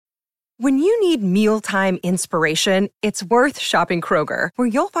When you need mealtime inspiration, it's worth shopping Kroger, where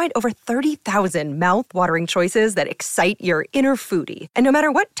you'll find over 30,000 mouth-watering choices that excite your inner foodie. And no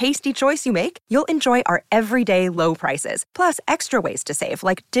matter what tasty choice you make, you'll enjoy our everyday low prices, plus extra ways to save,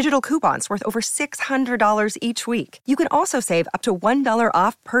 like digital coupons worth over $600 each week. You can also save up to $1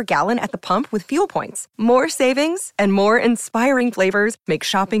 off per gallon at the pump with fuel points. More savings and more inspiring flavors make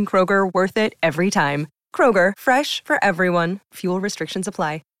shopping Kroger worth it every time. Kroger, fresh for everyone. Fuel restrictions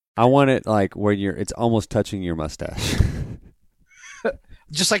apply. I want it like where it's almost touching your mustache.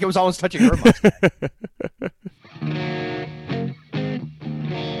 Just like it was almost touching her mustache.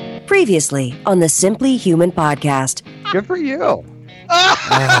 Previously on the Simply Human podcast. Good for you.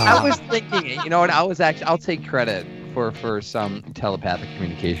 I was thinking it. You know what? I'll take credit for some telepathic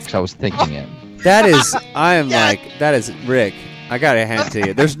communication because I was thinking it. That is Rick. I gotta hand it to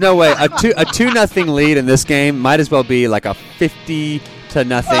you. There's no way a 2-0 lead in this game might as well be like a 50-0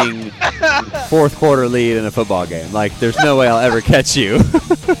 fourth quarter lead in a football game. Like, there's no way I'll ever catch you.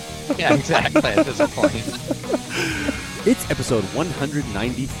 Yeah, exactly. At this point, it's episode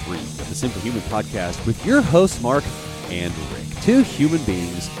 193 of the Simply Human podcast with your hosts Mark and Rick. Two human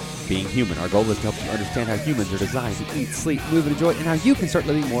beings being human. Our goal is to help you understand how humans are designed to eat, sleep, move, and enjoy, and how you can start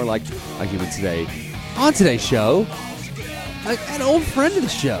living more like a human today. On today's show, an old friend of the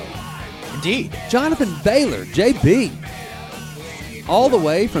show. Indeed. Jonathan Bailor, JB. All the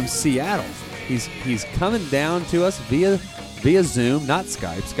way from Seattle. He's coming down to us via Zoom, not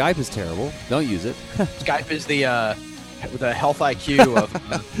Skype. Skype is terrible. Don't use it. Skype is the health IQ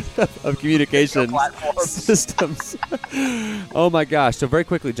of communication systems. Oh my gosh. So very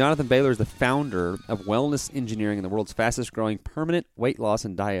quickly, Jonathan Bailor is the founder of Wellness Engineering and the world's fastest growing permanent weight loss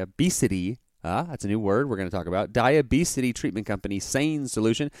and diabetes. That's a new word we're going to talk about. Diabetes treatment company, Sane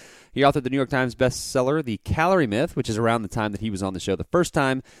Solution. He authored the New York Times bestseller, The Calorie Myth, which is around the time that he was on the show the first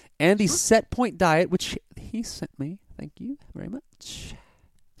time, and the Set Point Diet, which he sent me. Thank you very much.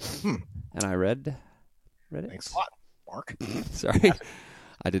 And I read it. Thanks a lot, Mark. Sorry.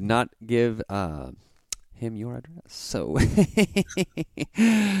 I did not give him your address. So you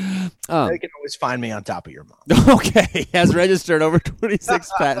can always find me on top of your mom. Okay. He has registered over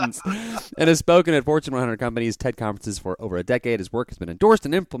 26 patents and has spoken at Fortune 100 companies, TED conferences for over a decade. His work has been endorsed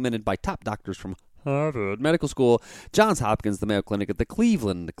and implemented by top doctors from Harvard Medical School, Johns Hopkins, the Mayo Clinic, at the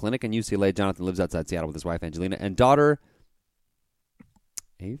Cleveland Clinic, and UCLA. Jonathan lives outside Seattle with his wife, Angelina, and daughter,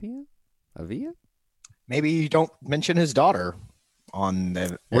 Avia? Maybe you don't mention his daughter on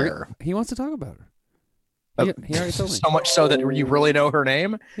the air. He wants to talk about her. He already told me. So much so that you really know her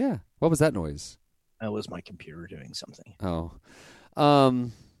name? Yeah. What was that noise? That was my computer doing something. Oh.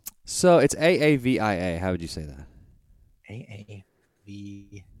 So it's AAVIA. How would you say that?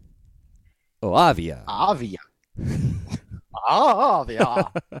 AAV. Oh, Avia. Avia.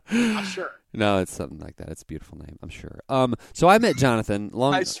 Avia. Not sure. No, it's something like that. It's a beautiful name, I'm sure. So I met Jonathan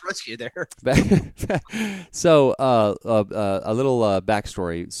Nice rescue there. So a little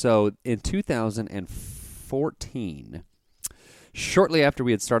backstory. So in 2014, shortly after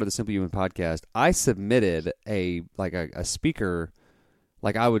we had started the Simple Human podcast, I submitted a speaker.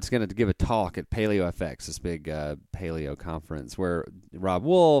 Like, I was going to give a talk at Paleo FX, this big paleo conference where Rob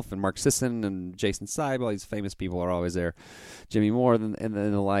Wolf and Mark Sisson and Jason Seib, all these famous people are always there, Jimmy Moore and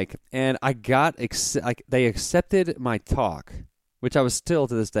the like. And I got they accepted my talk, which I was still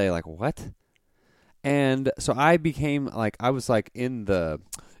to this day like, what? And so I became I was in the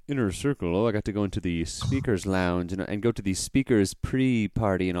inner circle. Oh, I got to go into the speakers lounge and go to the speakers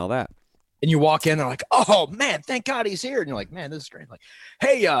pre-party and all that. And you walk in, they're like, "Oh man, thank God he's here!" And you're like, "Man, this is great." Like,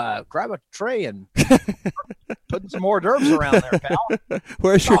 hey, grab a tray and put some hors d'oeuvres around there, pal.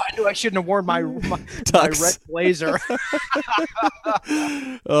 Where's your... I knew I shouldn't have worn my red blazer.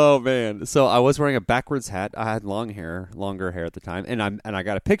 Oh man! So I was wearing a backwards hat. I had longer hair at the time, and I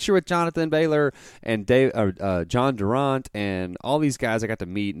got a picture with Jonathan Bailor and John Durant and all these guys I got to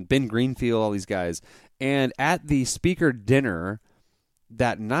meet, and Ben Greenfield, all these guys. And at the speaker dinner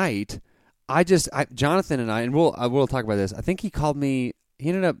that night, Jonathan and I will talk about this. I think he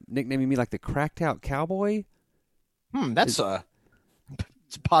ended up nicknaming me like the cracked out cowboy. It's a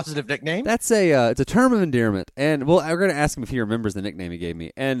positive nickname. That's it's a term of endearment. And we're going to ask him if he remembers the nickname he gave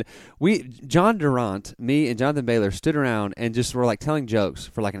me. And John Durant, me and Jonathan Bailor stood around and just were telling jokes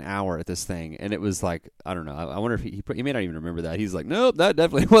for an hour at this thing. And it was I don't know. I wonder if he may not even remember that. He's like, nope, that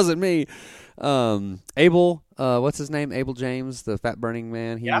definitely wasn't me. Abel, what's his name? Abel James, the fat burning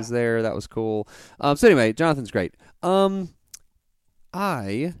man. He was there. That was cool. So anyway, Jonathan's great. I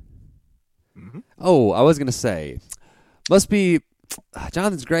was going to say, must be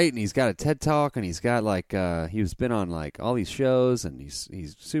Jonathan's great, and he's got a TED Talk, and he's got like he's been on like all these shows, and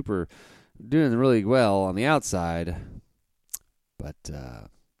he's super doing really well on the outside, but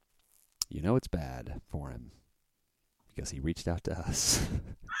it's bad for him because he reached out to us.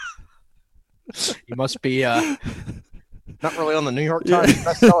 He must be not really on the New York Times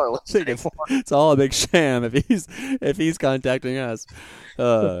bestseller list anymore. It's all a big sham if he's contacting us.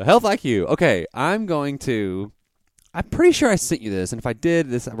 Health IQ. Okay, I'm pretty sure I sent you this, and if I did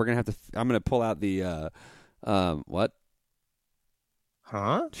this, I'm gonna pull out the what?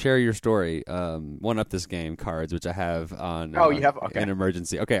 Huh? Share your story. One up this game cards, which I have on. You have an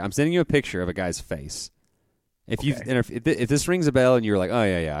emergency. Okay, I'm sending you a picture of a guy's face. If Okay. if this rings a bell and you're like, oh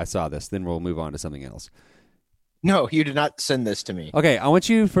yeah, I saw this, then we'll move on to something else. No, you did not send this to me. Okay, I want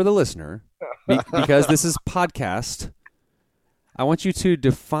you, for the listener, because this is podcast, I want you to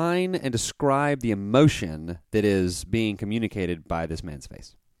define and describe the emotion that is being communicated by this man's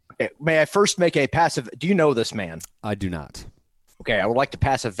face. Okay, may I first make a passive? Do you know this man? I do not. Okay, I would like to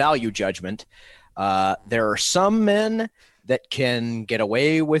pass a value judgment. There are some men that can get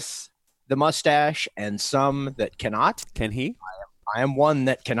away with the mustache and some that cannot. Can he? I am one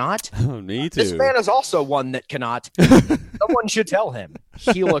that cannot. Oh, me too. This man is also one that cannot. Someone should tell him.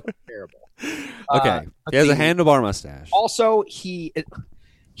 He looks terrible. Okay. He has a handlebar mustache. Also, he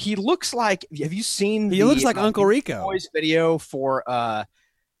looks like. Have you seen? He looks like Uncle Rico. Boys video for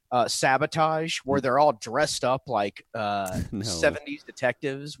Sabotage, where they're all dressed up like 70s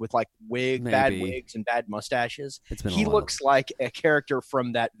detectives with like bad wigs and bad mustaches. He looks like a character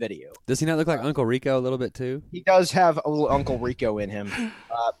from that video. Does he not look like Uncle Rico a little bit too? He does have a little Uncle Rico in him,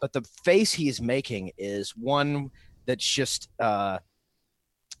 but the face he's making is one that's just. If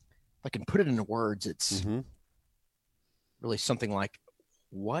I can put it into words, it's really something like,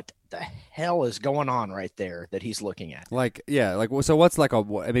 what the hell is going on right there that he's looking at? So what's like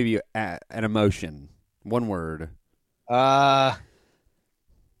maybe an emotion? One word. Hungry.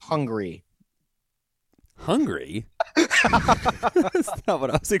 Hungry? That's not what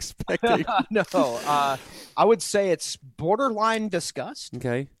I was expecting. No, I would say it's borderline disgust.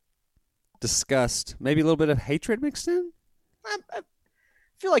 Okay. Disgust. Maybe a little bit of hatred mixed in? I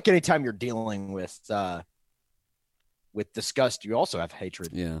feel like anytime you're dealing with disgust, you also have hatred.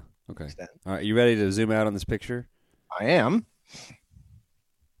 Yeah. Okay. All right. You ready to zoom out on this picture? I am.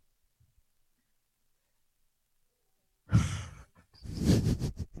 God,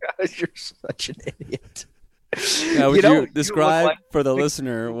 you're such an idiot. Now, would you describe for the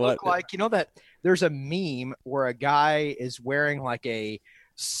listener what? That there's a meme where a guy is wearing like a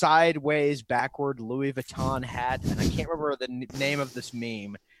sideways backward Louis Vuitton hat, and I can't remember the name of this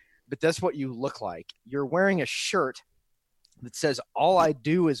meme, but that's what you look like. You're wearing a shirt that says all I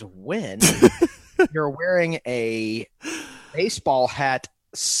do is win. You're wearing a baseball hat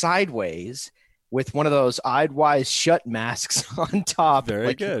sideways with one of those eyed wise shut masks on top.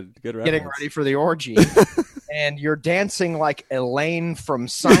 Very good reference. Getting ready for the orgy. And you're dancing like Elaine from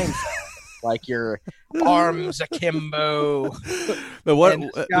Seinfeld. Like your arms akimbo. But what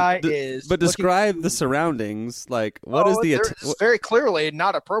this guy is? But describe the surroundings. Like, what is the? It's very clearly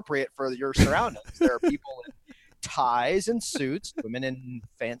not appropriate for your surroundings. There are people in ties and suits, women in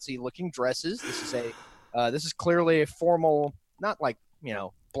fancy-looking dresses. This is clearly a formal, not like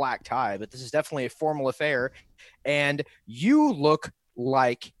black tie, but this is definitely a formal affair. And you look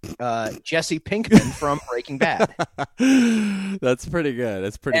like Jesse Pinkman from Breaking Bad. That's pretty good.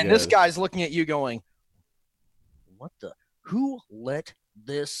 That's pretty good. And this guy's looking at you going, who let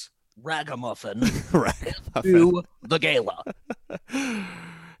this ragamuffin to the gala?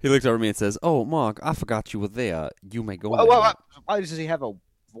 He looks over at me and says, "Oh, Mark, I forgot you were there. You may go." Why does he have a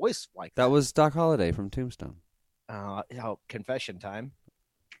voice like that? That was Doc Holliday from Tombstone. Confession time.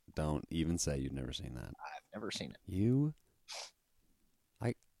 Don't even say you've never seen that. I've never seen it. You?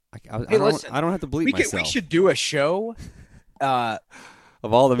 Listen, I don't have to bleep myself. We should do a show of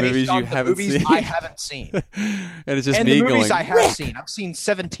all the movies you haven't seen. I haven't seen. And it's just and me the movies going, I have seen. I've seen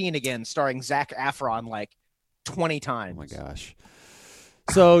 17 again, starring Zac Efron like 20 times. Oh my gosh.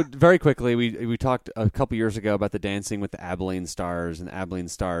 So very quickly, we talked a couple years ago about the dancing with the Abilene Stars, and the Abilene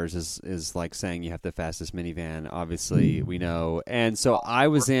Stars is like saying you have the fastest minivan. Obviously, we know. And so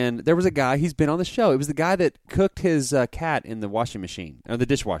there was a guy. He's been on the show. It was the guy that cooked his cat in the washing machine or the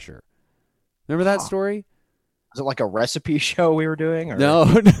dishwasher. Remember that story? Was it like a recipe show we were doing? Or? No.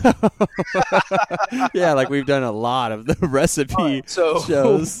 Yeah, like we've done a lot of the recipe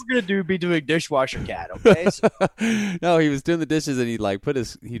shows. We're gonna be doing dishwasher cat, okay? So. No, he was doing the dishes and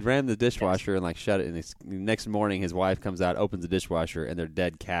he'd ran the dishwasher and like shut it. And the next morning, his wife comes out, opens the dishwasher, and their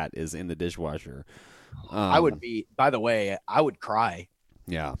dead cat is in the dishwasher. I would be. By the way, I would cry.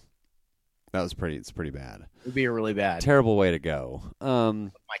 Yeah, that was pretty. It's pretty bad. It would be really bad. Terrible way to go.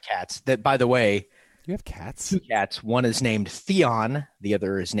 My cats. That, by the way, you have cats? 2 cats. One is named Theon. The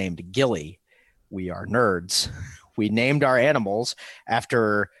other is named Gilly. We are nerds. We named our animals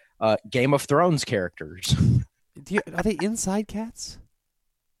after Game of Thrones characters. Are they inside cats?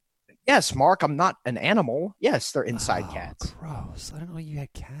 Yes, Mark. I'm not an animal. Yes, they're inside cats. Gross. I don't know you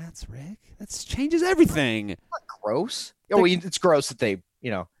had cats, Rick. That changes everything. Not gross. Oh, it's gross that they,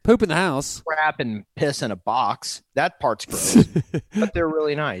 poop in the house, crap and piss in a box. That part's gross, but they're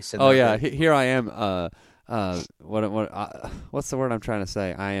really nice. Oh yeah, here I am. What's the word I'm trying to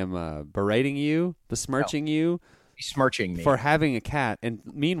say? I am berating you, besmirching you, besmirching me for having a cat. And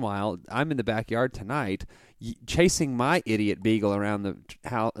meanwhile, I'm in the backyard tonight, chasing my idiot beagle around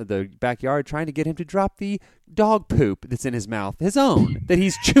the backyard, trying to get him to drop the dog poop that's in his mouth, his own, that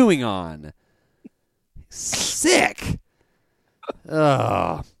he's chewing on. Sick.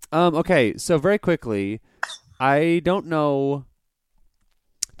 Ugh. Okay, so very quickly, I don't know.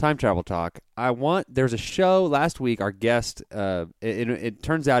 Time travel talk. There's a show last week. Our guest, it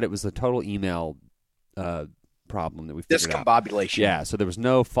turns out it was a total email problem that we figured out. Discombobulation. Yeah, so there was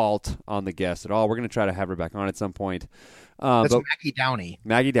no fault on the guest at all. We're going to try to have her back on at some point. That's Maggie Downey.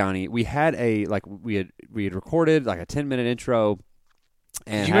 Maggie Downey. We had we had recorded like a 10-minute intro.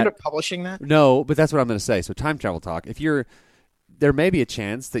 And did you end up publishing that? No, but that's what I'm going to say. So time travel talk. There may be a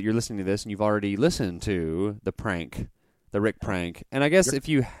chance that you're listening to this and you've already listened to the Rick prank. And I guess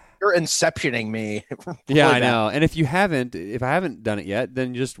you're inceptioning me. Yeah, I know. And if I haven't done it yet,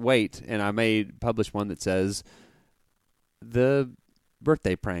 then just wait. And I may publish one that says the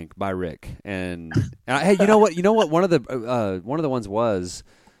birthday prank by Rick. And hey, you know what? One of the ones was,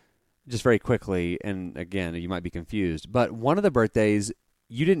 just very quickly, and again, you might be confused, but one of the birthdays,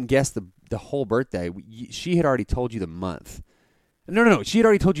 you didn't guess the whole birthday. She had already told you the month. No. She had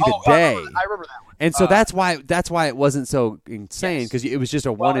already told you the day. I remember that one. And so that's why it wasn't so insane, because it was just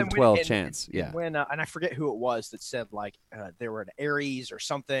a 1 in 12 chance. Yeah. And I forget who it was that said they were an Aries or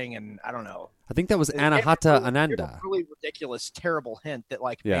something, and I don't know. I think that was Anahata Ananda. It was a really ridiculous, terrible hint that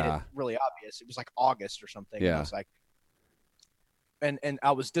made it really obvious. It was like August or something. Yeah. And I was like, and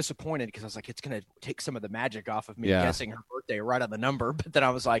I was disappointed because I was like, it's going to take some of the magic off of me guessing her birthday right on the number. But then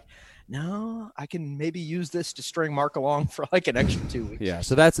I was like, no, I can maybe use this to string Mark along for like an extra 2 weeks. Yeah,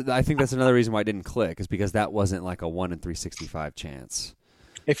 so I think that's another reason why it didn't click, is because that wasn't like a 1 in 365 chance.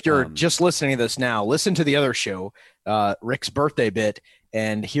 If you're just listening to this now, listen to the other show, Rick's birthday bit,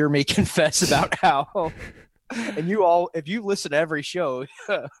 and hear me confess about how. And if you listen to every show,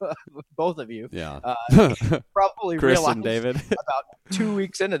 both of you, probably Chris realize and David about 2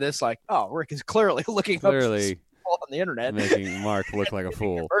 weeks into this, like, oh, Rick is clearly looking up on the internet, making Mark look like a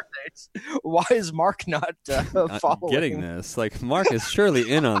fool. Birthdays. Why is Mark not following? Getting this? Like, Mark is surely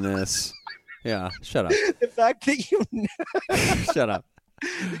in on this. Yeah, shut up. The fact that you shut up.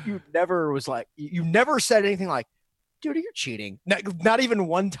 You never was like, you never said anything like, dude, you're cheating. Not even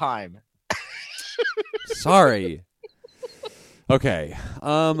one time. Sorry. Okay.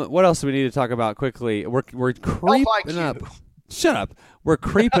 What else do we need to talk about quickly? We're creeping up. Shut up. We're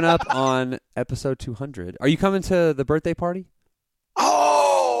creeping up on episode 200. Are you coming to the birthday party?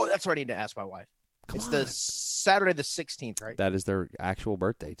 Oh, that's what I need to ask my wife. It's the Saturday the 16th, right? That is their actual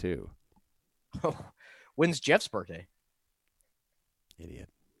birthday too. Oh, when's Jeff's birthday? Idiot.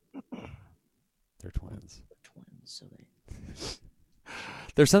 They're twins. So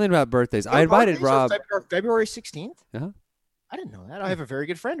There's something about birthdays. I invited Rob. February 16th? Uh-huh. I didn't know that. I have a very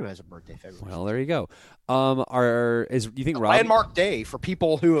good friend who has a birthday February. Well, there you go. Do you think Rob? Landmark day for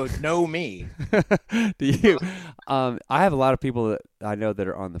people who know me. Do you? I have a lot of people that I know that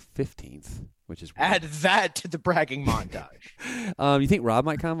are on the 15th, which is weird. Add that to the bragging montage. You think Rob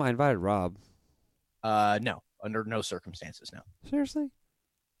might come? I invited Rob. No, under no circumstances. No. Seriously?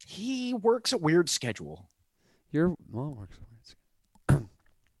 He works a weird schedule. Your mom works a weird schedule.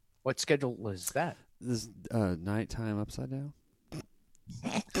 What schedule was that? This nighttime upside down.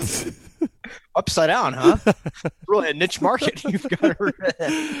 Upside down, huh? Really a niche market you've got.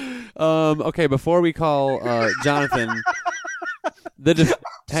 Okay, before we call Jonathan,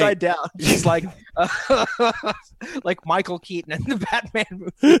 upside down. She's like Michael Keaton in the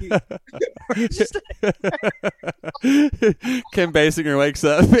Batman movie. Kim Basinger wakes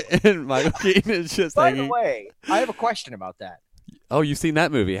up and Michael Keaton is just hanging. By the way, I have a question about that. Oh, you've seen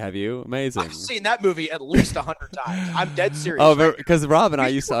that movie, have you? Amazing. I've seen that movie at least 100 times. I'm dead serious. Oh, because Rob and I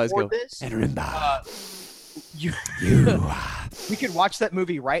used to always go, and remember, we could watch that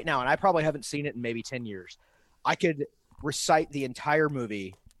movie right now, and I probably haven't seen it in maybe 10 years. I could recite the entire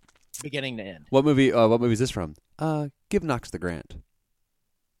movie beginning to end. What movie? What movie is this from? Give Knox the Grant.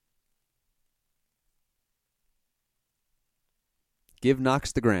 Give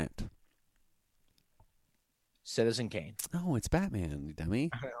Knox the Grant. Citizen Kane. Oh, it's Batman, you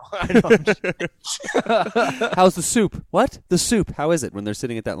dummy. I know. How's the soup? What? The soup. How is it when they're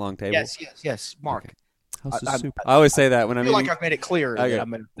sitting at that long table? Yes. Mark. Okay. How's the soup? I always say that when I'm I feel eating. like I've made it clear that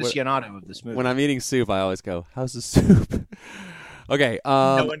I'm an aficionado of this movie. When I'm eating soup, I always go, "How's the soup?" Okay.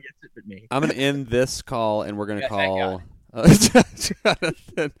 No one gets it but me. I'm going to end this call, and we're going to call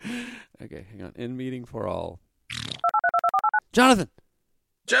Jonathan. Okay, hang on. End meeting for all. Jonathan.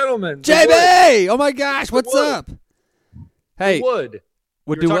 Gentlemen. JB! Oh my gosh, what's up? Hey. Wood.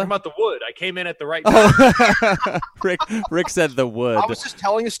 Would You're do talking what? about the wood. I came in at the right time. Rick said the wood. I was just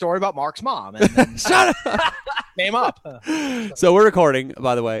telling a story about Mark's mom, and then Shut up. came up. So we're recording,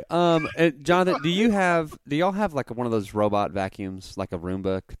 by the way. And Jonathan, do y'all have like one of those robot vacuums, like a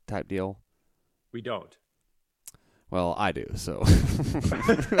Roomba type deal? We don't. Well, I do. So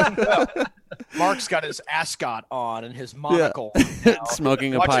Mark's got his ascot on and his monocle,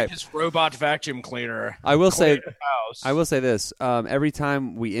 smoking a watching pipe. his robot vacuum cleaner. I will say this. Every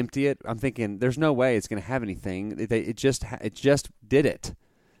time we empty it, I'm thinking there's no way it's going to have anything. It just did it,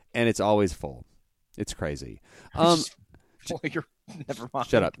 and it's always full. It's crazy. Never mind.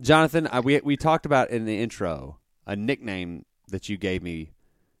 Shut up, Jonathan. We talked about in the intro a nickname that you gave me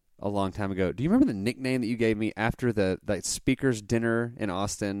a long time ago. Do you remember the nickname that you gave me after the speakers dinner in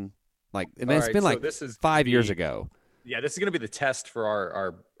Austin? Like, it's been this is 5 years ago. Yeah, this is going to be the test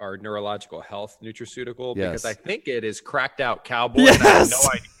for our neurological health nutraceutical Yes. because I think it is Cracked Out Cowboy. Yes! And I have no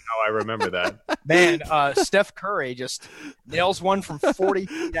idea how I remember that. Man, Steph Curry just nails one from 40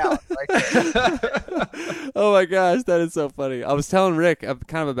 feet out. Oh my gosh, that is so funny. I was telling Rick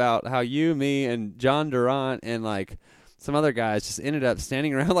kind of about how you, me, and John Durant and like some other guys just ended up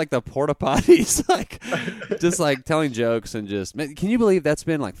standing around like the porta potties, just telling jokes and just. Man, can you believe that's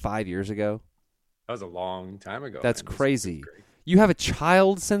been like 5 years ago? That was a long time ago. That's crazy. You have a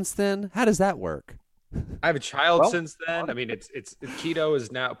child since then? How does that work? I have a child since then. I mean, it's keto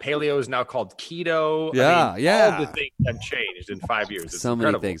is now paleo is now called keto. Yeah, yeah. All the things have changed in 5 years. It's so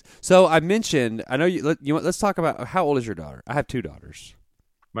incredible. many things. So I mentioned. I know you. Let's talk about how old is your daughter? I have two daughters.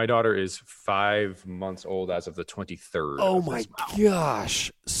 My daughter is 5 months old as of the 23rd. Oh my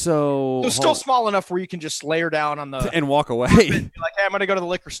gosh! So still small enough where you can just lay her down on the and walk away. Be like, hey, I'm going to go to the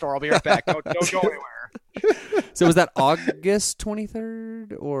liquor store. I'll be right back. Don't go anywhere. So was that August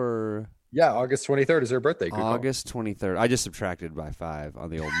 23rd or? Yeah, August 23rd is her birthday. August 23rd. I just subtracted by 5 on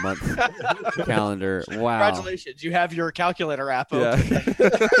the old month calendar. Wow. Congratulations. You have your calculator app open.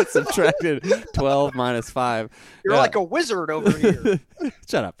 Yeah. Subtracted 12 minus 5. You're like a wizard over here.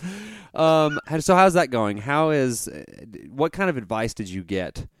 Shut up. So how's that going? What kind of advice did you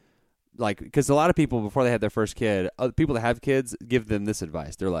get? Like, because a lot of people, before they had their first kid, people that have kids give them this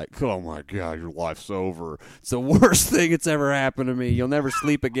advice. They're like, oh my God, your life's over. It's the worst thing that's ever happened to me. You'll never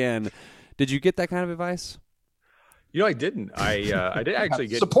sleep again. Did you get that kind of advice? I didn't. I did actually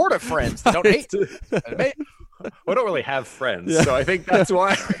get supportive friends. Don't hate. I don't really have friends, so I think that's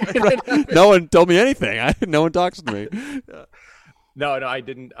why. No one told me anything. No one talks to me. No, I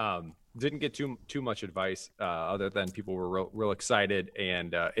didn't. Didn't get too much advice other than people were real excited,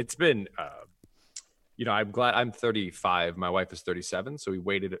 and it's been. I'm glad. I'm 35. My wife is 37, so we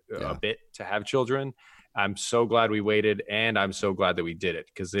waited a bit to have children. I'm so glad we waited, and I'm so glad that we did it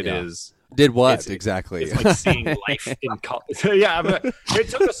because it is. Did what exactly? It's like seeing life in college. Yeah, it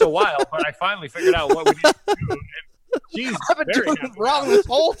took us a while, but I finally figured out what we needed to do. And I've been doing it wrong this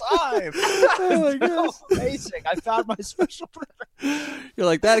whole time. Oh my gosh. Amazing. I found my special brother. You're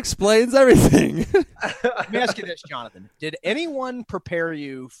like, that explains everything. Let me ask you this, Jonathan. Did anyone prepare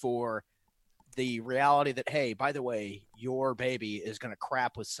you for the reality that, hey, by the way, your baby is going to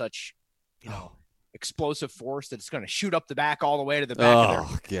crap with such, explosive force that it's going to shoot up the back all the way to the back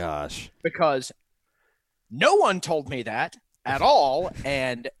of their gosh. Because no one told me that at all,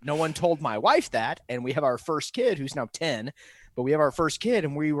 and no one told my wife that, and we have our first kid who's now 10, but we have our first kid,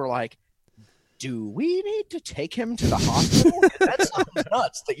 and we were like, do we need to take him to the hospital? That sounds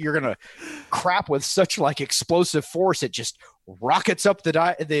nuts that you're going to crap with such explosive force. It just rockets up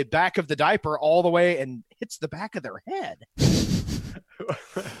the back of the diaper all the way and hits the back of their head.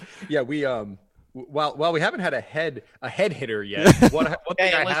 Yeah, we while we haven't had a head hitter yet, one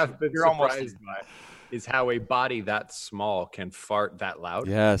thing I have been surprised by is how a body that small can fart that loud.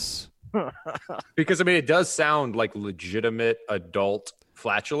 Yes. Because it does sound like legitimate adult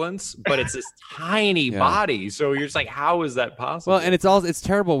flatulence, but it's this tiny body. So you're just like, how is that possible? Well, and it's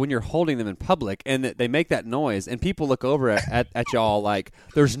terrible when you're holding them in public and they make that noise and people look over at y'all like,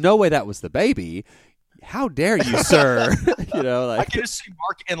 there's no way that was the baby. How dare you, sir? I can just see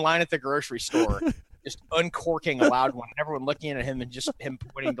Mark in line at the grocery store, just uncorking a loud one, and everyone looking at him and just him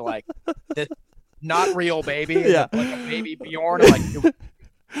pointing to like the not real baby, like a baby Bjorn. Like,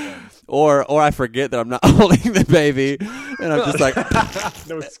 or I forget that I'm not holding the baby, and I'm just like,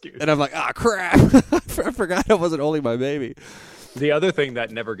 no excuse. And I'm like, crap, I forgot I wasn't holding my baby. The other thing that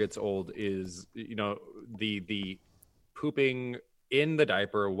never gets old is the pooping in the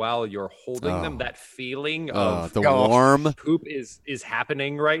diaper while you're holding them, that feeling of the warm poop is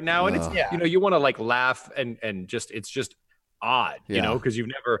happening right now. And it's, you want to like laugh and just, it's just odd, because you've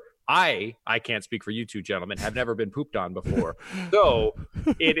never, I can't speak for you two gentlemen, have never been pooped on before. So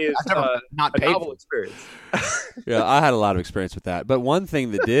it is not a novel experience. Yeah, I had a lot of experience with that. But one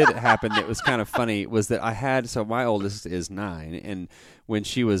thing that did happen that was kind of funny was that so my oldest is 9, and when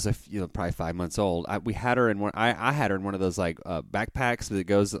she was probably 5 months old, I had her in one of those like backpacks that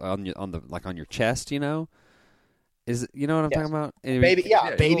goes on your chest, Is you know what I'm talking about?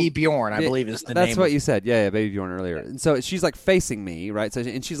 Baby Bjorn, I believe is the name. That's what you said. Yeah, Baby Bjorn earlier. And so she's like facing me, right? So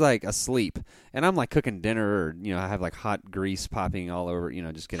and she's like asleep, and I'm like cooking dinner, or I have like hot grease popping all over.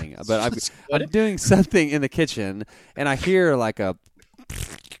 Just kidding. But I'm doing something in the kitchen, and I hear like a,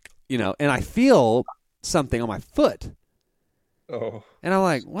 and I feel something on my foot. Oh. And I'm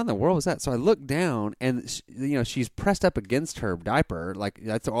like, what in the world was that? So I look down, and she's pressed up against her diaper, like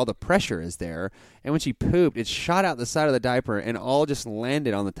that's all the pressure is there. And when she pooped, it shot out the side of the diaper and all just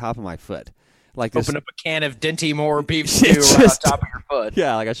landed on the top of my foot. Like open up a can of Dinty Moore beef stew right on top of your foot.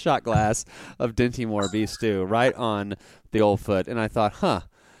 Yeah, like a shot glass of Dinty Moore beef stew right on the old foot. And I thought,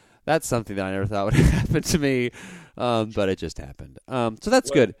 that's something that I never thought would happen to me, but it just happened. So that's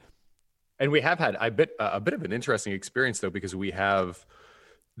good. And we have had a bit of an interesting experience though, because we have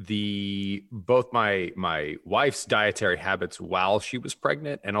both my wife's dietary habits while she was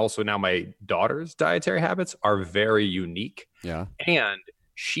pregnant, and also now my daughter's dietary habits are very unique. Yeah. And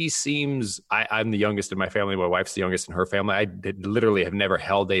she seems, I'm the youngest in my family. My wife's the youngest in her family. I literally have never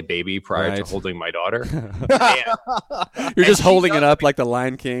held a baby prior to holding my daughter. You're just holding it up like the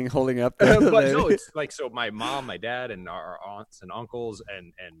Lion King, holding up. But no, it's like, so my mom, my dad, and our aunts and uncles,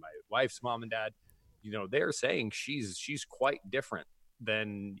 and my wife's mom and dad, they're saying she's quite different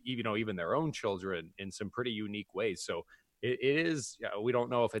than even their own children in some pretty unique ways. So it is, we don't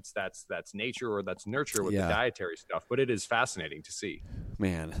know if that's nature or that's nurture with the dietary stuff, but it is fascinating to see.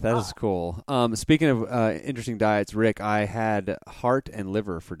 Man, that is cool. Speaking of interesting diets, Rick, I had heart and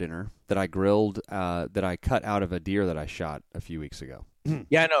liver for dinner that I grilled, that I cut out of a deer that I shot a few weeks ago.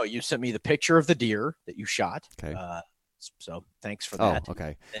 Yeah, no, you sent me the picture of the deer that you shot. Okay. So thanks for that. Oh,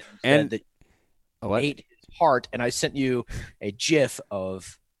 okay. And that ate his heart, and I sent you a GIF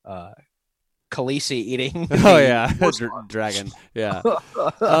of Khaleesi eating. Oh yeah, dragon. Yeah.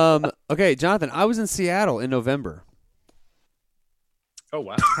 Okay, Jonathan, I was in Seattle in November. Oh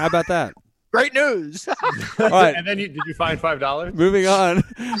wow! How about that? Great news. All right, and then did you find $5? Moving on.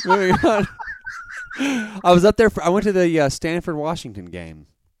 I was up there. I went to the Stanford Washington game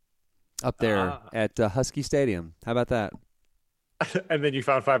up there at Husky Stadium. How about that? And then you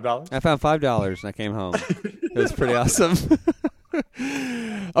found $5? I found $5 and I came home. It was pretty awesome.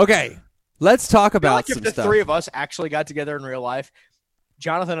 Okay. Let's talk about some stuff. If the three of us actually got together in real life,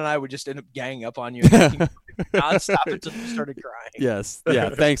 Jonathan and I would just end up ganging up on you nonstop until you started crying. Yes. Yeah.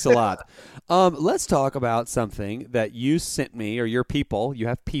 Thanks a lot. Let's talk about something that you sent me, or your people, you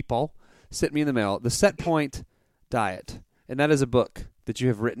have people, sent me in the mail, the Set Point Diet. And that is a book that you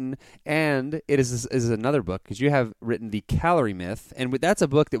have written, and it is another book because you have written The Calorie Myth, and that's a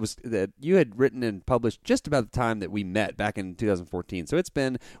book that you had written and published just about the time that we met back in 2014. So it's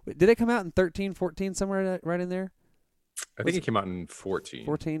been, did it come out in 13, 14, somewhere right in there? I think it came out in 14.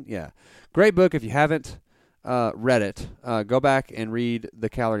 14, yeah. Great book. If you haven't read it, go back and read The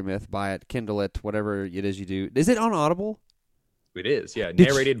Calorie Myth, buy it, Kindle it, whatever it is you do. Is it on Audible? It is, yeah.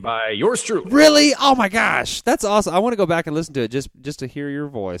 Narrated by yours truly. Really? Oh my gosh, that's awesome! I want to go back and listen to it just to hear your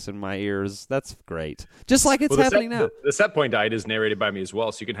voice in my ears. That's great. Just like it's happening now. The Set Point Diet is narrated by me as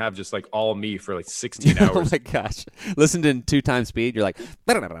well, so you can have just like all me for like 16 hours. Oh my gosh! Listened in 2x speed. You're like.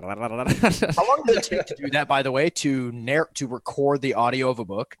 How long does it take to do that? By the way, to record the audio of a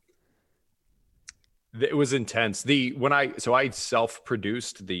book. It was intense. I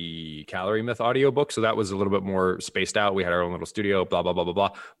self-produced the Calorie Myth audiobook, so that was a little bit more spaced out. We had our own little studio, blah, blah, blah, blah, blah.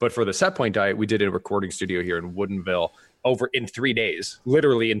 But for the Set Point Diet, we did a recording studio here in Woodinville, over in 3 days.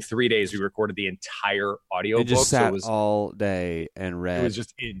 Literally in 3 days, we recorded the entire audiobook. It just sat so it was all day and read. It was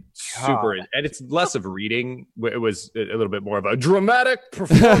just super, and it's less of reading. It was a little bit more of a dramatic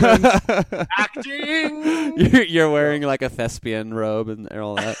performance, acting. You're wearing like a thespian robe and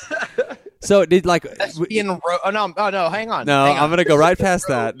all that. So did like thespian robe? Oh no, hang on. No, hang on. I'm gonna go right past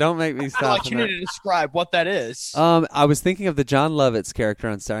that. Don't make me stop. You need to describe what that is. I was thinking of the John Lovitz character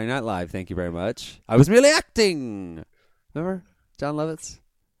on Saturday Night Live. Thank you very much. I was merely acting. Remember John Lovitz?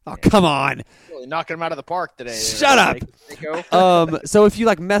 Oh, come on. Really knocking him out of the park today. Shut up. So if you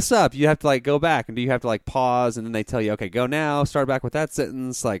like mess up, you have to like go back, and do you have to like pause, and then they tell you, okay, go now, start back with that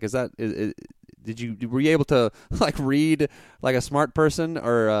sentence? Like, were you able to like read like a smart person,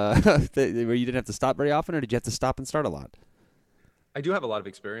 or where you didn't have to stop very often, or did you have to stop and start a lot? I do have a lot of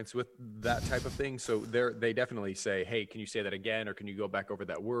experience with that type of thing. So they definitely say, hey, can you say that again? Or can you go back over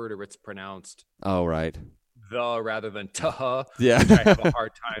that word, or it's pronounced Oh, right. the rather than tuh. Yeah. Which I have a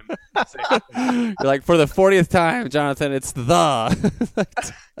hard time saying. You're like, for the 40th time, Jonathan, it's the.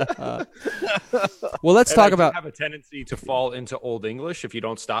 Well, let's talk about. I have a tendency to fall into Old English if you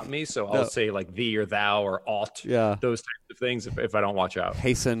don't stop me. So I'll say like thee or thou or ought. Yeah. Those types of things if I don't watch out.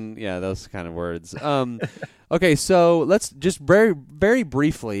 Hasten. Yeah, those kind of words. Okay, so let's just very, very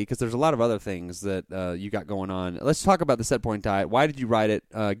briefly, because there's a lot of other things that you got going on. Let's talk about the Set Point Diet. Why did you write it?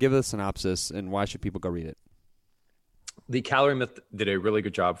 Give us a synopsis, and why should people go read it? The Calorie Myth did a really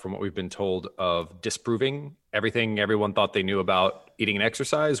good job, from what we've been told, of disproving everything everyone thought they knew about eating and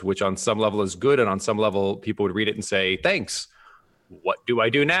exercise, which on some level is good, and on some level people would read it and say, thanks, what do I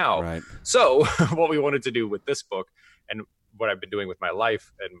do now? Right. So what we wanted to do with this book, and what I've been doing with my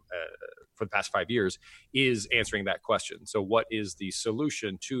life and for the past 5 years, is answering that question. So what is the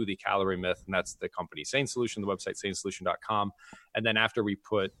solution to the Calorie Myth? And that's the company Sane Solution, the website sanesolution.com. And then after we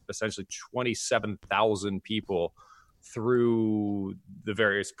put essentially 27,000 people through the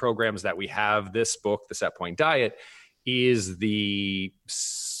various programs that we have, this book, The Set Point Diet, is the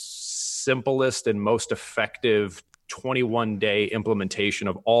simplest and most effective 21-day implementation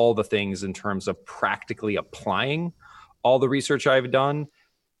of all the things in terms of practically applying all the research I've done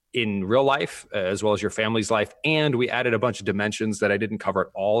in real life, as well as your family's life. And we added a bunch of dimensions that I didn't cover at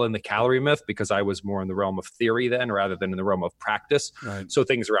all in the Calorie Myth, because I was more in the realm of theory then rather than in the realm of practice. Right. So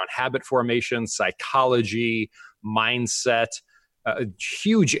things around habit formation, psychology, mindset,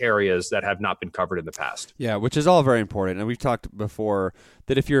 huge areas that have not been covered in the past. Yeah, which is all very important. And we've talked before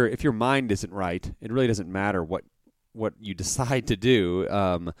that if your mind isn't right, it really doesn't matter what you decide to do.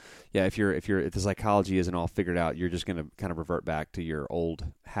 If the psychology isn't all figured out, you're just going to kind of revert back to your old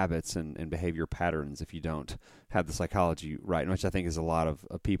habits and behavior patterns if you don't have the psychology right, which I think is a lot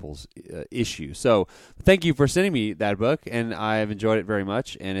of people's issue. So thank you for sending me that book, and I've enjoyed it very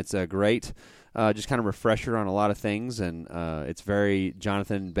much, and it's a great just kind of refresher on a lot of things, and it's very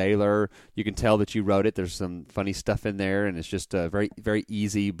Jonathan Bailor. You can tell that you wrote it. There's some funny stuff in there, and it's just a very, very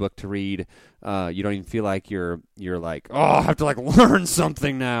easy book to read. You don't even feel like you're like, oh, I have to like learn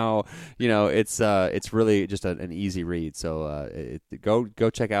something now. You know, it's really just an easy read. So go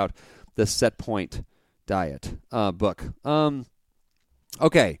check out the Set Point Diet book.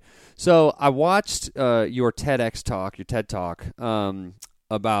 Okay, so I watched your TED Talk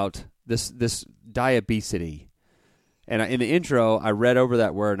about this diabesity. And in the intro, I read over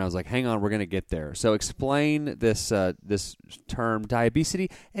that word, and I was like, hang on, we're going to get there. So explain this this term, diabesity,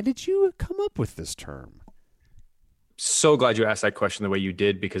 and did you come up with this term? So glad you asked that question the way you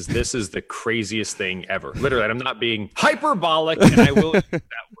did, because this is the craziest thing ever. Literally, and I'm not being hyperbolic, and I will use that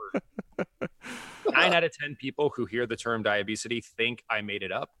word. 9 out of 10 people who hear the term diabesity think I made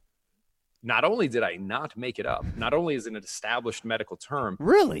it up. Not only did I not make it up, not only is it an established medical term,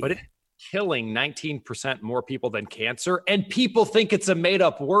 Really? but it's killing 19% more people than cancer, and people think it's a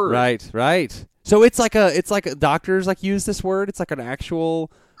made-up word. Right. So it's like doctors like use this word. It's like an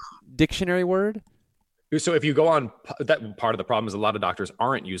actual dictionary word. So if you go on, that part of the problem is a lot of doctors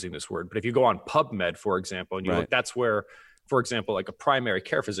aren't using this word. But if you go on PubMed, for example, and you look, that's where, for example, like a primary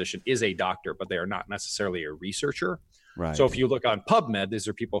care physician is a doctor, but they are not necessarily a researcher. Right. So if you look on PubMed, these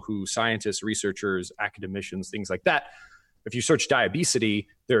are people who, scientists, researchers, academicians, things like that. If you search diabesity,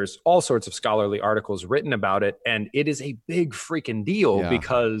 there's all sorts of scholarly articles written about it. And it is a big freaking deal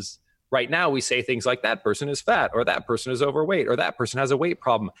because right now we say things like that person is fat, or that person is overweight, or that person has a weight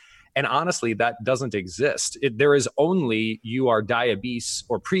problem. And honestly, that doesn't exist. There is only you are diabetes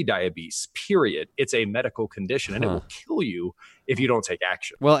or pre-diabetes, period. It's a medical condition, and it will kill you if you don't take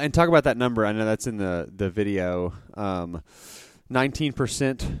action. Well, and talk about that number. I know that's in the video.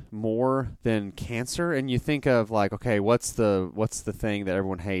 19% more than cancer. And you think of like, okay, what's the thing that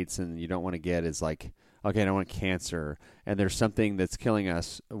everyone hates and you don't want to get is like okay, I don't want cancer, and there's something that's killing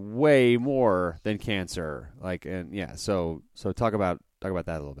us way more than cancer. Like, and yeah, so talk about that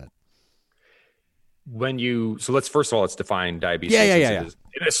a little bit. Let's first of all, let's define diabetes. Yeah.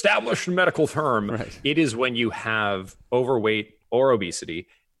 An established medical term. Right. It is when you have overweight or obesity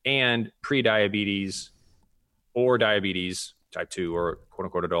and pre-diabetes or diabetes type 2 or quote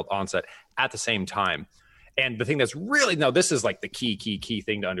unquote adult onset at the same time. And the thing that's really, now this is like the key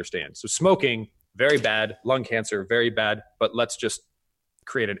thing to understand. So smoking, very bad. Lung cancer, very bad. But let's just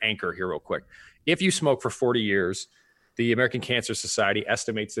create an anchor here real quick. If you smoke for 40 years, the American Cancer Society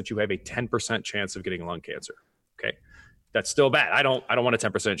estimates that you have a 10% chance of getting lung cancer. Okay. That's still bad. I don't want a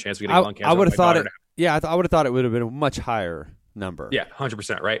 10% chance of getting lung cancer. I would have thought it. Yeah, I would have thought it would have been a much higher number. Yeah,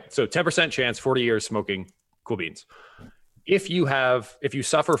 100%, right? So 10% chance, 40 years smoking, cool beans. If you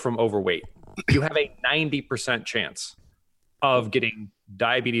suffer from overweight, you have a 90% chance of getting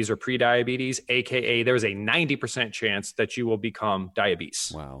diabetes or pre-diabetes, aka there's a 90% chance that you will become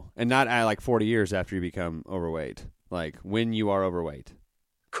diabetes. Wow. And not at like 40 years after you become overweight, like when you are overweight.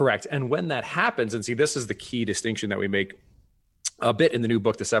 Correct. And when that happens, and see, this is the key distinction that we make a bit in the new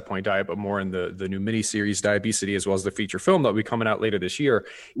book, The Set Point Diet, but more in the new mini-series, Diabesity, as well as the feature film that will be coming out later this year,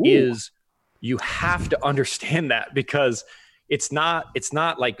 is you have to understand that, because it's not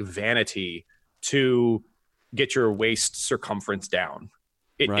like vanity to get your waist circumference down.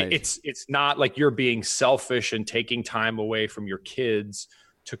 It's not like you're being selfish and taking time away from your kids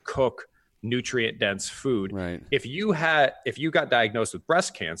to cook nutrient dense food. Right. If you got diagnosed with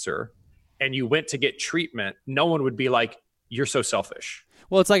breast cancer and you went to get treatment, no one would be like, you're so selfish.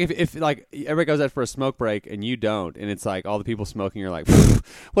 Well, it's like if like everybody goes out for a smoke break and you don't, and it's like all the people smoking are like,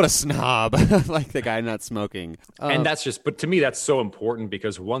 what a snob, like the guy not smoking. And that's just, but to me, that's so important,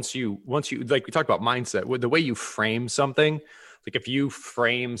 because once you, like we talked about mindset, the way you frame something, like if you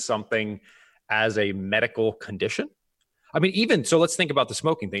frame something as a medical condition, I mean, even so, let's think about the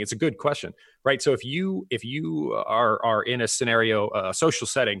smoking thing. It's a good question, right? So if you are in a scenario, a social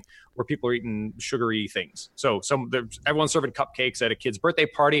setting where people are eating sugary things, so everyone's serving cupcakes at a kid's birthday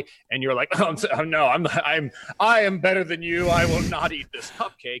party, and you're like, I am better than you. I will not eat this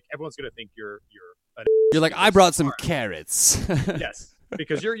cupcake. Everyone's gonna think you're like, I brought some carrots. Yes,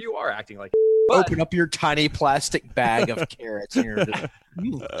 because you are acting like. Open up your tiny plastic bag of carrots and you're just,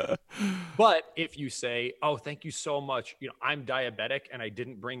 But if you say, oh, thank you so much, I'm diabetic and I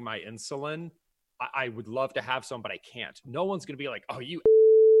didn't bring my insulin, I would love to have some, but I can't. No one's going to be like, oh, you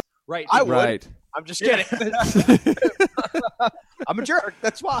right. I would. Right. I'm just kidding. I'm a jerk.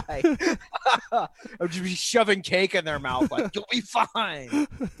 That's why. I would just be shoving cake in their mouth like, you'll be fine.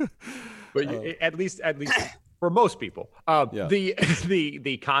 But at least for most people,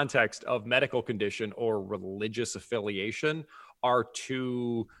 the context of medical condition or religious affiliation are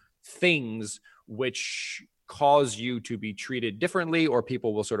two things which cause you to be treated differently, or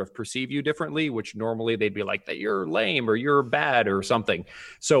people will sort of perceive you differently, which normally they'd be like that you're lame or you're bad or something.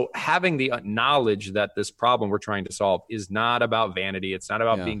 So having the knowledge that this problem we're trying to solve is not about vanity. It's not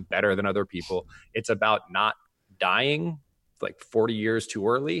about being better than other people. It's about not dying like 40 years too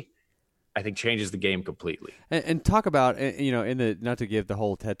early. I think changes the game completely. And talk about, not to give the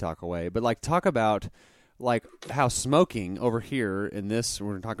whole TED Talk away, but like talk about like how smoking over here in this,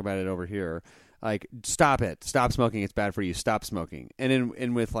 we're going to talk about it over here, like stop smoking, it's bad for you, stop smoking.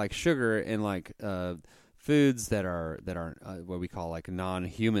 And with like sugar and like foods that are what we call like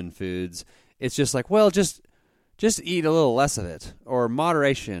non-human foods, it's just like, well, just eat a little less of it, or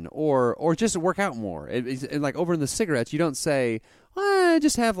moderation, or just work out more. And like over in the cigarettes, you don't say, well,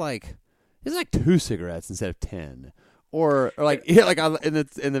 just have like, it's like 2 cigarettes instead of 10, or like like in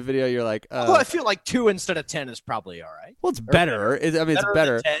the video you're like, well, I feel like 2 instead of 10 is probably all right. Well, it's better. It's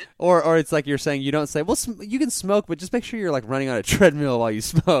better. Or it's like you're saying you don't say, well, you can smoke, but just make sure you're like running on a treadmill while you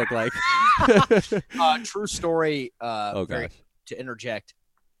smoke. Like, true story. To interject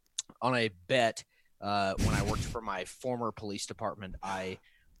on a bet, when I worked for my former police department, I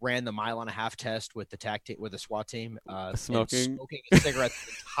ran the 1.5-mile test with the SWAT team. Smoking a cigarette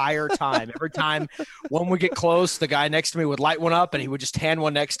the entire time. Every time one would get close, the guy next to me would light one up, and he would just hand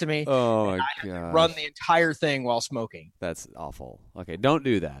one next to me. Oh my god! Run the entire thing while smoking. That's awful. Okay, don't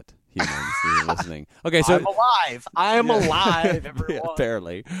do that, humans who are listening. Okay, so I'm alive, everyone. Yeah,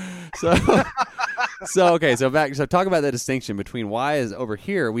 apparently. So talk about the distinction between why is over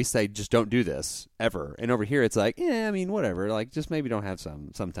here we say just don't do this ever, and over here it's like, yeah, I mean, whatever, like just maybe don't have some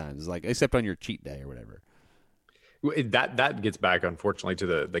sometimes, like except on your cheat day or whatever. That gets back, unfortunately,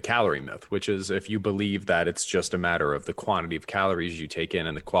 to the calorie myth, which is if you believe that it's just a matter of the quantity of calories you take in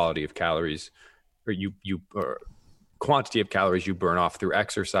and the quality of calories, or quantity of calories you burn off through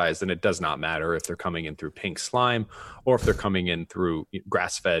exercise, then it does not matter if they're coming in through pink slime or if they're coming in through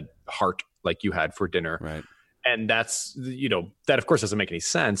grass-fed heart like you had for dinner. Right. And that's, that of course doesn't make any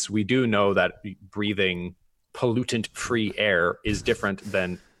sense. We do know that breathing pollutant-free air is different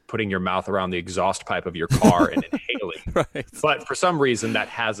than putting your mouth around the exhaust pipe of your car and inhaling. Right. But for some reason that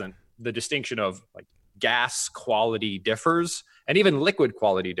hasn't, the distinction of like gas quality differs. And even liquid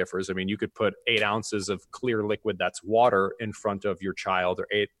quality differs. I mean, you could put 8 ounces of clear liquid that's water in front of your child, or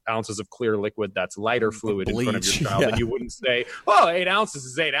 8 ounces of clear liquid that's lighter fluid in front of your child. And you wouldn't say, oh, 8 ounces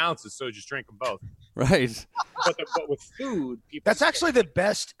is 8 ounces, so just drink them both. Right. But with food, people that's actually the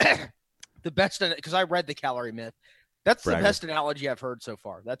best, because I read The Calorie Myth. That's the best analogy I've heard so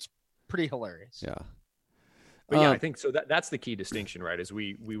far. That's pretty hilarious. Yeah. But yeah, I think so. That's the key distinction, right? Is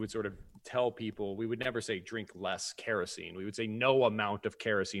we would sort of tell people, we would never say drink less kerosene. We would say no amount of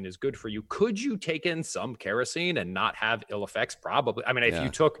kerosene is good for you. Could you take in some kerosene and not have ill effects? Probably. I mean, if you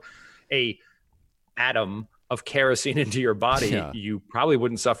took a atom of kerosene into your body, you probably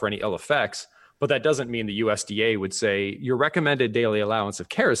wouldn't suffer any ill effects. But that doesn't mean the USDA would say your recommended daily allowance of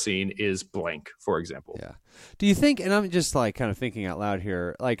kerosene is blank, for example. Yeah. Do you think, and I'm just like kind of thinking out loud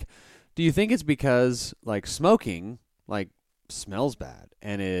here, like, do you think it's because like smoking like smells bad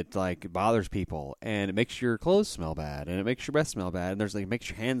and it like bothers people and it makes your clothes smell bad and it makes your breath smell bad and there's like makes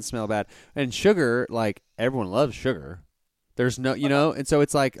your hands smell bad, and sugar, like everyone loves sugar. There's no, and so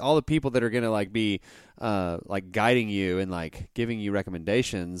it's like all the people that are going to like be like guiding you and like giving you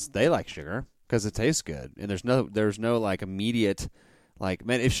recommendations, they like sugar because it tastes good. And there's no like immediate, like,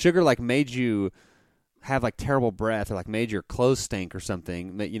 man, if sugar like made you have like terrible breath or like made your clothes stink or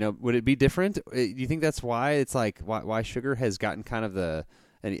something, would it be different? Do you think that's why it's like why sugar has gotten kind of a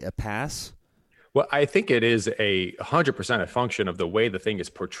pass? Well, I think it is 100% a function of the way the thing is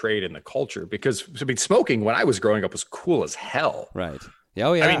portrayed in the culture. Because I mean, smoking when I was growing up was cool as hell. Right. Yeah.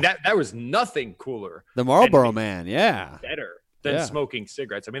 Oh yeah. I mean, that was nothing cooler. The Marlboro Man. Yeah. Better than smoking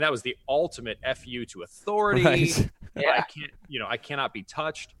cigarettes. I mean, that was the ultimate FU to authority. Right. Yeah. I cannot be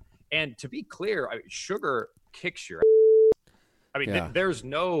touched. And to be clear, sugar kicks your ass. I mean, there's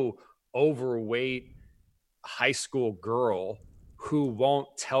no overweight high school girl who won't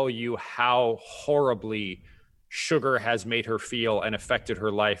tell you how horribly sugar has made her feel and affected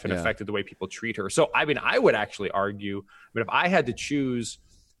her life and affected the way people treat her. So, I mean, I would actually argue, if I had to choose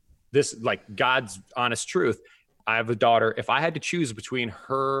this, like God's honest truth, I have a daughter. If I had to choose between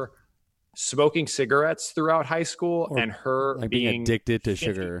her smoking cigarettes throughout high school and her like being addicted to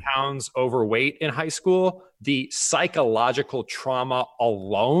sugar, pounds overweight in high school, the psychological trauma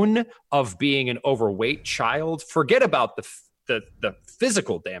alone of being an overweight child, forget about the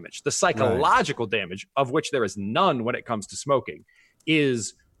physical damage, the psychological damage, of which there is none when it comes to smoking,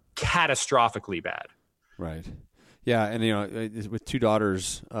 is catastrophically bad. Right. Yeah. And, with 2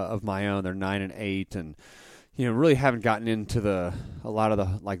 daughters of my own, they're 9 and 8, and really haven't gotten into a lot of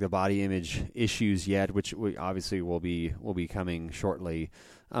the body image issues yet, which we obviously will be coming shortly.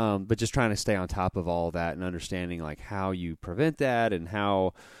 But just trying to stay on top of all of that and understanding like how you prevent that and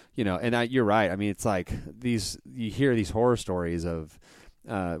how, you're right. I mean, it's like you hear these horror stories of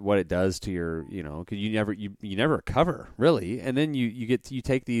what it does to your, because you never recover really. And then you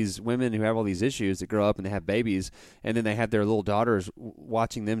take these women who have all these issues that grow up and they have babies, and then they have their little daughters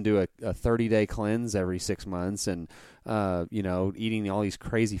watching them do a 30-day cleanse every 6 months, and eating all these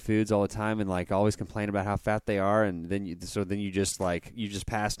crazy foods all the time, and like always complain about how fat they are, and then you just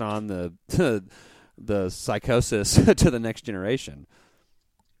passed on the psychosis to the next generation.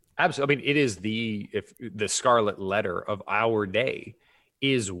 Absolutely. I mean, it is the scarlet letter of our day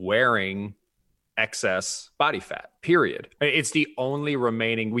is wearing excess body fat, period. It's the only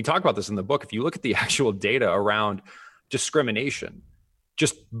remaining, we talk about this in the book. If you look at the actual data around discrimination,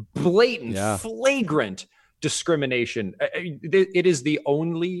 just blatant, flagrant discrimination, it is the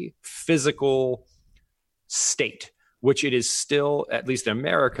only physical state which it is still, at least in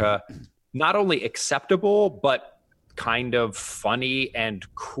America, not only acceptable, but kind of funny and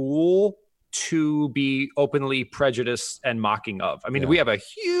cool to be openly prejudiced and mocking of. I mean, we have a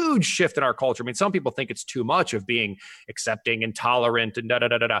huge shift in our culture. I mean, some people think it's too much of being accepting and tolerant and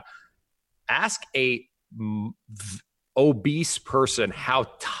da-da-da-da-da. Ask a obese person how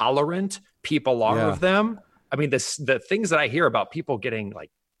tolerant people are of them. I mean, the things that I hear about people getting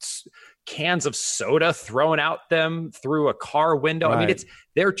like cans of soda thrown out them through a car window. Right. I mean,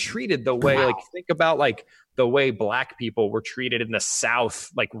 they're treated the way, like, think about like the way black people were treated in the South,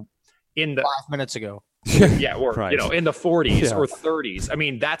 like in the 5 minutes ago. Or, right. In the 40s or 30s. I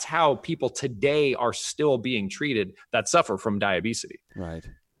mean, that's how people today are still being treated that suffer from diabetes. Right.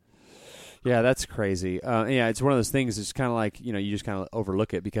 Yeah, that's crazy. Yeah, it's one of those things. It's kind of like, you just kind of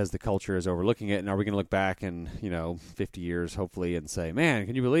overlook it because the culture is overlooking it. And are we going to look back in 50 years hopefully and say, man,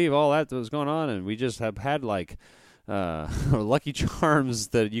 can you believe all that was going on? And we just have had like Lucky Charms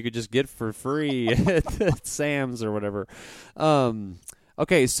that you could just get for free at Sam's or whatever.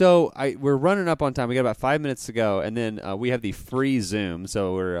 Okay, so we're running up on time. We got about 5 minutes to go, and then we have the free Zoom.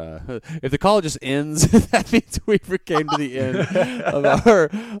 So we're if the call just ends, that means we came to the end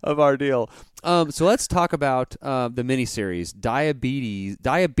of our deal. So let's talk about the miniseries,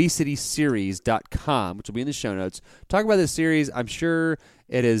 diabesityseries.com, which will be in the show notes. Talk about this series. I'm sure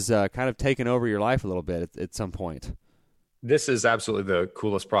it has kind of taken over your life a little bit at some point. This is absolutely the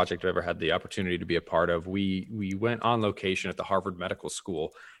coolest project I've ever had the opportunity to be a part of. We went on location at the Harvard Medical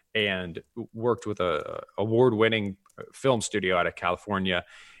School and worked with a award-winning film studio out of California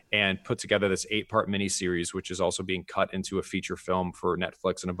and put together this 8-part miniseries, which is also being cut into a feature film for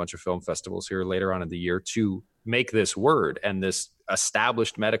Netflix and a bunch of film festivals here later on in the year to make this word and this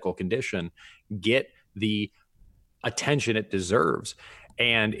established medical condition get the attention it deserves.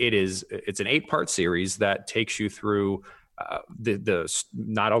 And it's an 8-part series that takes you through the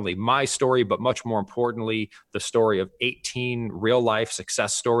not only my story, but much more importantly, the story of 18 real life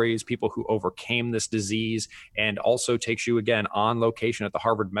success stories, people who overcame this disease, and also takes you again on location at the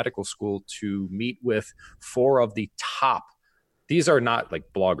Harvard Medical School to meet with 4 of the top. These are not like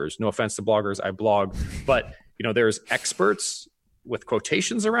bloggers. No offense to bloggers. I blog, but there's experts with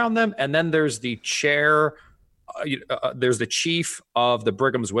quotations around them. And then there's the chair. There's the chief of the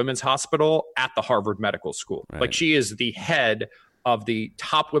Brigham's Women's Hospital at the Harvard Medical School. Right. Like she is the head of the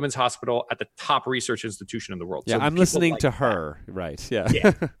top women's hospital at the top research institution in the world. Yeah, so I'm listening to her. Right. Yeah.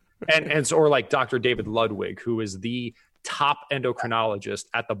 Yeah. And so, or like Dr. David Ludwig, who is the top endocrinologist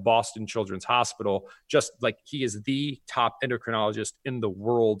at the Boston Children's Hospital. Just like he is the top endocrinologist in the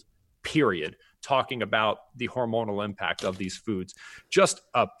world, period, talking about the hormonal impact of these foods. Just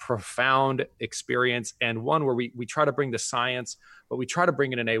a profound experience, and one where we try to bring the science, but we try to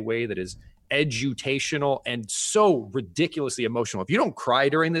bring it in a way that is edutational and so ridiculously emotional. If you don't cry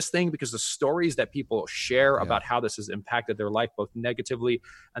during this thing, because the stories that people share about how this has impacted their life, both negatively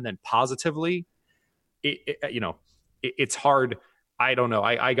and then positively, it's hard. I don't know.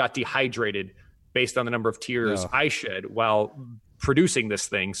 I got dehydrated based on the number of tears I shed while producing this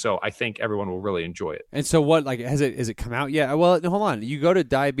thing, so I think everyone will really enjoy it. And so what, like, has it come out yet? Well, hold on. You go to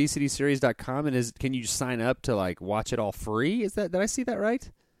diabesityseries.com and can you sign up to like watch it all free? Did I see that right?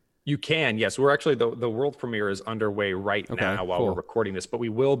 You can, yes. We're actually, the world premiere is underway right now while we're recording this, but we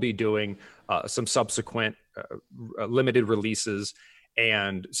will be doing some subsequent limited releases.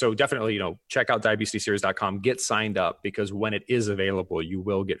 And so definitely, check out diabesityseries.com, get signed up, because when it is available, you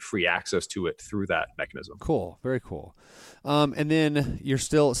will get free access to it through that mechanism. Cool. Very cool. And then you're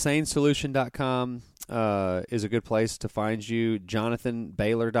still sanesolution.com is a good place to find you.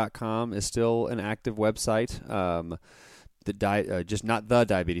 JonathanBailor.com is still an active website. Just not the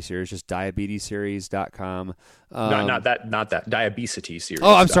diabetes series, just diabetesseries.com. Not that diabesity series.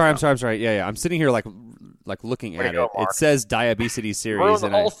 Oh, I'm sorry. Yeah. I'm sitting here like looking at it. It says diabesity series. Ruin the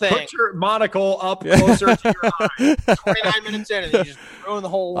whole thing. Put your monocle up closer to your eye. 29 minutes in, and you just ruin the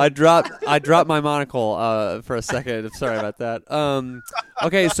whole. I dropped my monocle for a second. Sorry about that.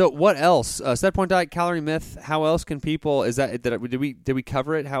 Okay, so what else? Set point diet, calorie myth. How else can people? Did we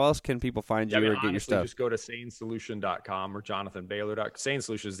cover it? How else can people find you or get your stuff? Just go to sanesolution.com or JonathanBailor.com. Sane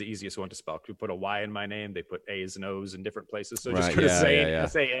Solution is the easiest one to spell. We put a Y in my name. They put A's and O's in different places. So just go to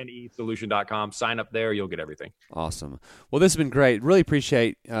SaneSolution.com. Sign up there. You'll get everything. Awesome. Well, this has been great. Really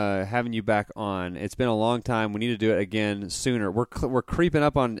appreciate having you back on. It's been a long time. We need to do it again sooner. We're creeping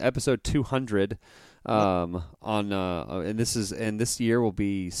up on episode 200. And this year will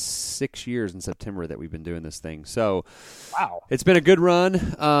be 6 years in September that we've been doing this thing. So, wow, it's been a good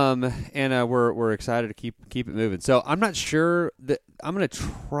run. And we're excited to keep it moving. So I'm not sure that I'm going to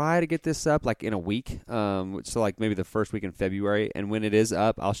try to get this up like in a week. So like maybe the first week in February. And when it is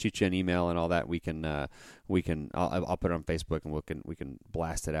up, I'll shoot you an email and all that. I'll put it on Facebook and we can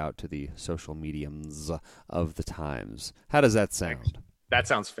blast it out to the social mediums of the times. How does that sound? Thanks. That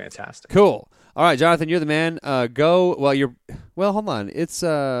sounds fantastic. Cool. All right, Jonathan, you're the man. Go. Well, hold on. It's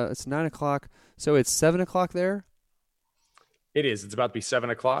 9:00, so it's 7:00 there. It is. It's about to be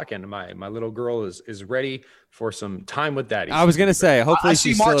 7:00, and my little girl is ready for some time with Daddy. I was gonna say, hopefully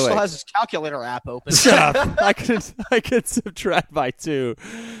she's Mark still has his calculator app open. Shut up. I could subtract by 2.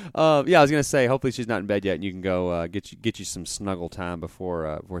 I was gonna say, hopefully she's not in bed yet, and you can go get you some snuggle time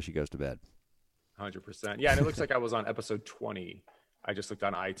before she goes to bed. 100%. Yeah, and it looks like I was on episode 20 I just looked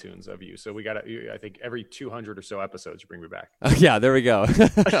on iTunes of you. So we got I think every 200 or so episodes, you bring me back. Yeah, there we go.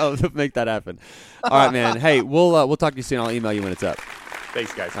 I'll make that happen. All right, man. Hey, we'll talk to you soon. I'll email you when it's up.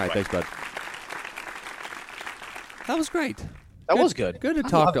 Thanks, guys. All right, thanks, bud. That was great. That was good. Good to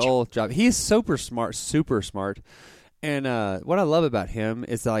talk to old Job. He is super smart. And what I love about him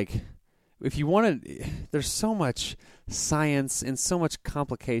is, like, if you want to, there's so much science and so much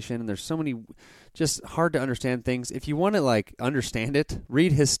complication, and there's so many just hard to understand things. If you want to, like, understand it,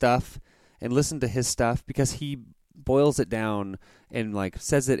 read his stuff and listen to his stuff, because he boils it down and, like,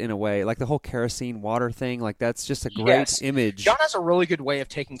 says it in a way, like the whole kerosene water thing. Like, that's just a great image. John has a really good way of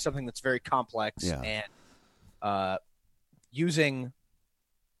taking something that's very complex and using,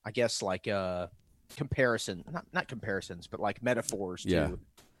 I guess, like comparison, not comparisons, but like metaphors to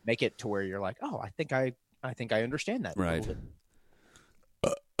make it to where you're like, oh, I think I understand that. Right.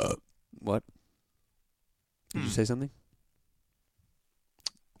 What? Did you say something?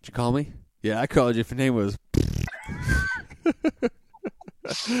 Did you call me? Yeah, I called you if your name was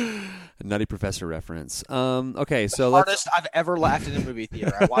a Nutty Professor reference. Okay, so the hardest I've ever laughed in a movie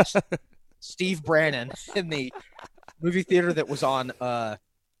theater. I watched Steve Brannon in the movie theater that was on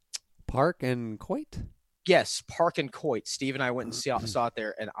Park and Coit? Yes, Park and Coit. Steve and I went and saw it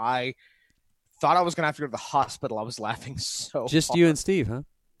there, and I thought I was going to have to go to the hospital. I was laughing so Just hard. you and Steve, huh?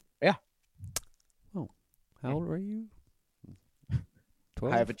 Yeah. Oh, how old were you?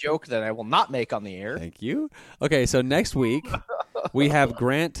 12? I have a joke that I will not make on the air. Thank you. Okay, so next week we have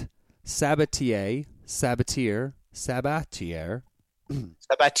Grant Sabatier, Sabatier, Sabatier?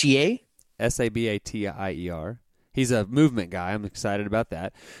 Sabatier. He's a movement guy. I'm excited about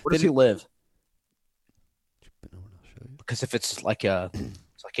that. Where does he live? Because if it's like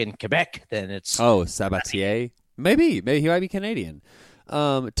in Quebec, then it's Sabatier. Maybe he might be Canadian.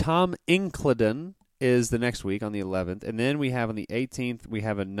 Tom Incledon is the next week on the 11th, and then we have on the 18th we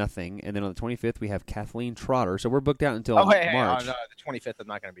have a nothing, and then on the 25th we have Kathleen Trotter. So we're booked out until March. No, the 25th I'm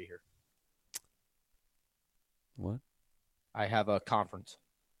not going to be here. What? I have a conference.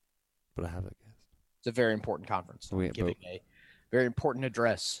 But I have it. It's a very important conference. I'm giving a very important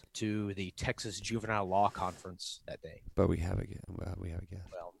address to the Texas Juvenile Law Conference that day. But we have a guest.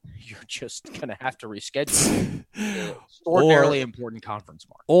 Well, you're just going to have to reschedule. Extraordinarily important conference,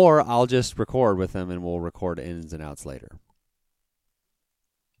 Mark. Or I'll just record with them, and we'll record ins and outs later.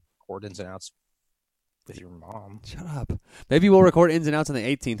 Record ins and outs with your mom. Shut up. Maybe we'll record ins and outs on the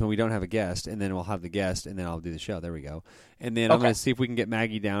 18th when we don't have a guest, and then we'll have the guest, and then I'll do the show. There we go. And then I'm going to see if we can get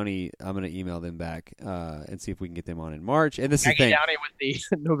Maggie Downey. I'm going to email them back and see if we can get them on in March. And this Maggie is the thing. Downey with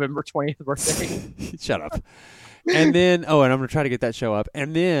the November 20th birthday. Shut up. And then, and I'm going to try to get that show up.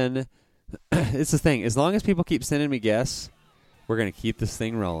 And then, it's the thing. As long as people keep sending me guests, we're going to keep this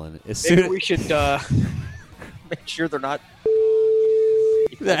thing rolling. Maybe we should make sure they're not...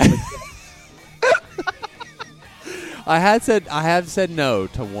 I have said no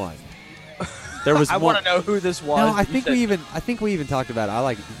to one. There was I want to know who this was. No, I think we even talked about it.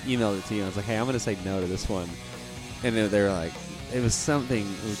 I emailed it to you. And I was like, hey, I'm going to say no to this one. And they were like, it was something.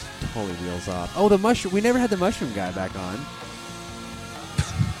 It was totally wheels off. Oh, the mushroom. We never had the mushroom guy back on.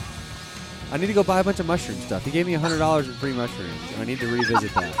 I need to go buy a bunch of mushroom stuff. He gave me $100 in free mushrooms, and I need to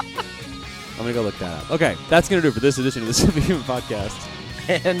revisit that. I'm going to go look that up. Okay, that's going to do it for this edition of the Simply Human Podcast.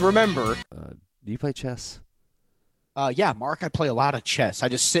 And remember, do you play chess? Yeah, Mark, I play a lot of chess. I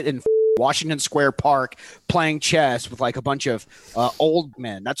just sit in Washington Square Park playing chess with like a bunch of old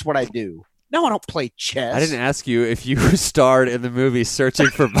men. That's what I do. No, I don't play chess. I didn't ask you if you starred in the movie Searching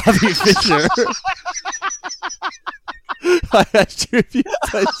for Bobby Fischer. I asked you if you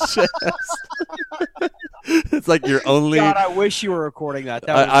played chess. It's like your only... God, I wish you were recording that.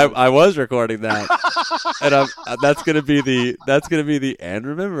 I was recording that. And that's gonna be the and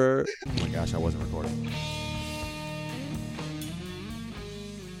remember. Oh my gosh, I wasn't recording.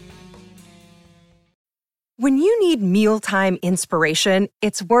 When you need mealtime inspiration,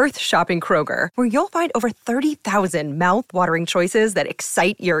 it's worth shopping Kroger, where you'll find over 30,000 mouth-watering choices that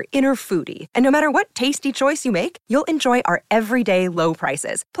excite your inner foodie. And no matter what tasty choice you make, you'll enjoy our everyday low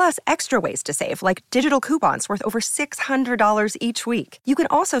prices, plus extra ways to save, like digital coupons worth over $600 each week. You can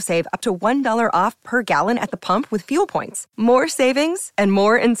also save up to $1 off per gallon at the pump with fuel points. More savings and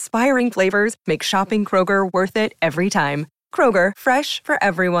more inspiring flavors make shopping Kroger worth it every time. Kroger, fresh for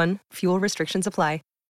everyone. Fuel restrictions apply.